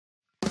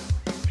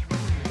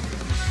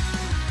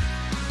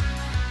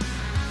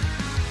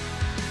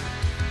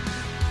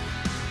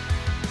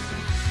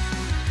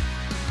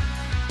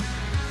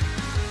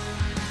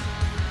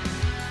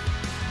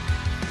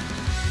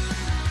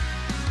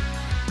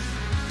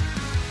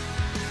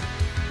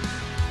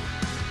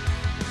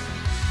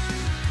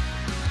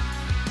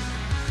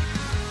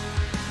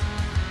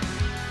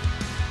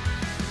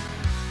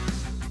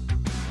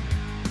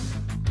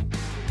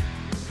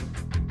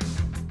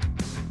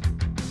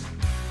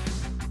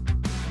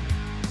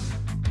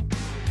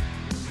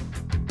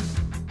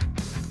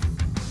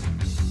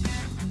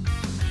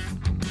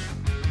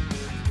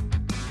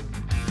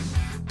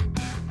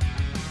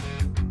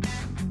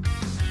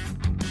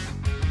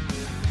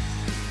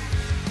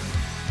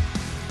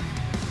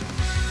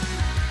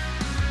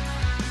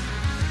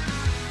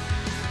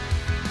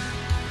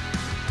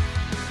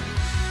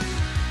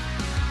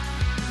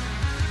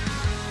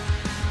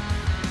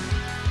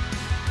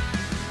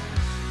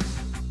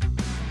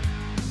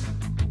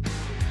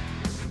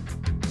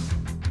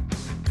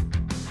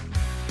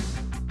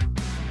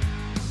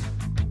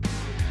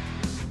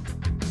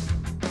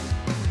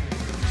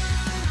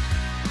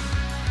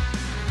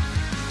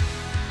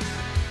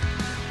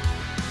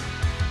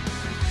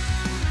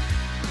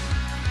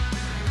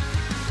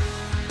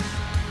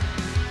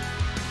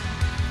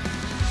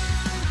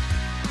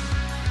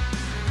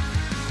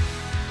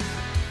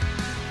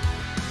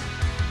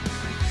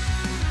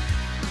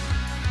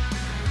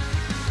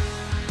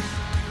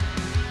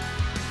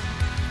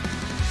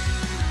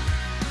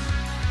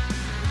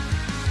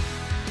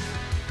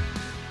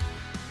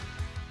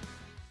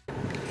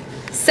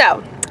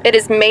So, it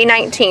is May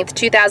 19th,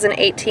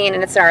 2018,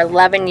 and it's our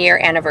 11-year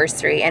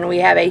anniversary, and we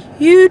have a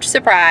huge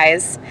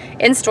surprise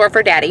in store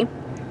for Daddy.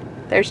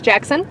 There's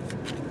Jackson,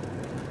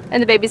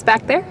 and the baby's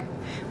back there.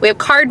 We have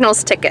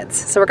Cardinals tickets,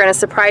 so we're going to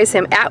surprise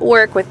him at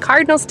work with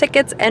Cardinals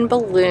tickets and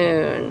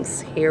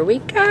balloons. Here we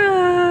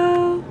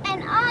go.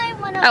 And I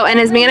want to. Oh, and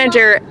his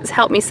manager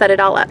helped me set it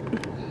all up.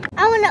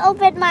 I want to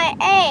open my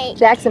egg.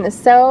 Jackson is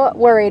so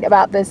worried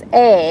about this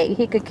egg,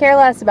 he could care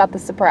less about the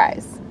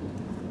surprise.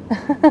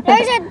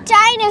 There's a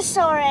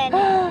dinosaur in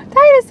it.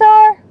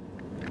 Dinosaur!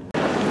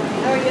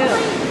 How are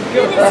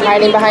you? We're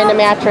hiding behind a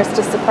mattress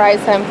to surprise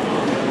him.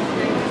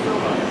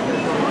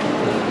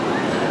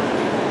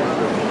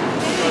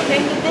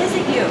 Came to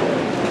visit you.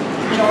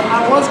 You know,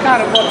 I was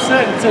kind of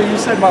upset until you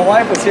said my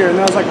wife was here, and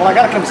then I was like, well, I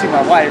gotta come see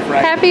my wife,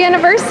 right? Happy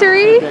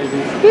anniversary!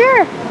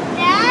 Here!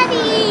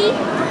 Daddy,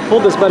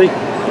 Hold this, buddy.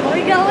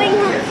 we're going to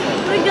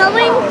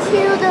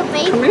the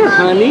baseball. Come here,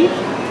 honey.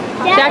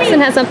 Daddy, Jackson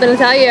has something to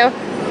tell you.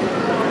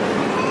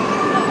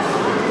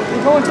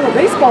 We're going to a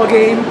baseball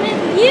game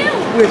with you.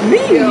 with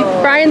me.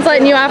 Brian's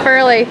letting you off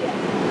early.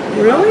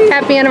 Really?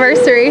 Happy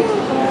anniversary.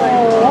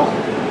 Oh,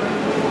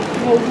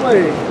 no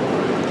way.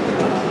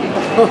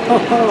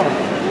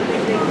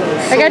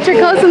 I got your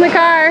clothes in the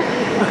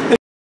car.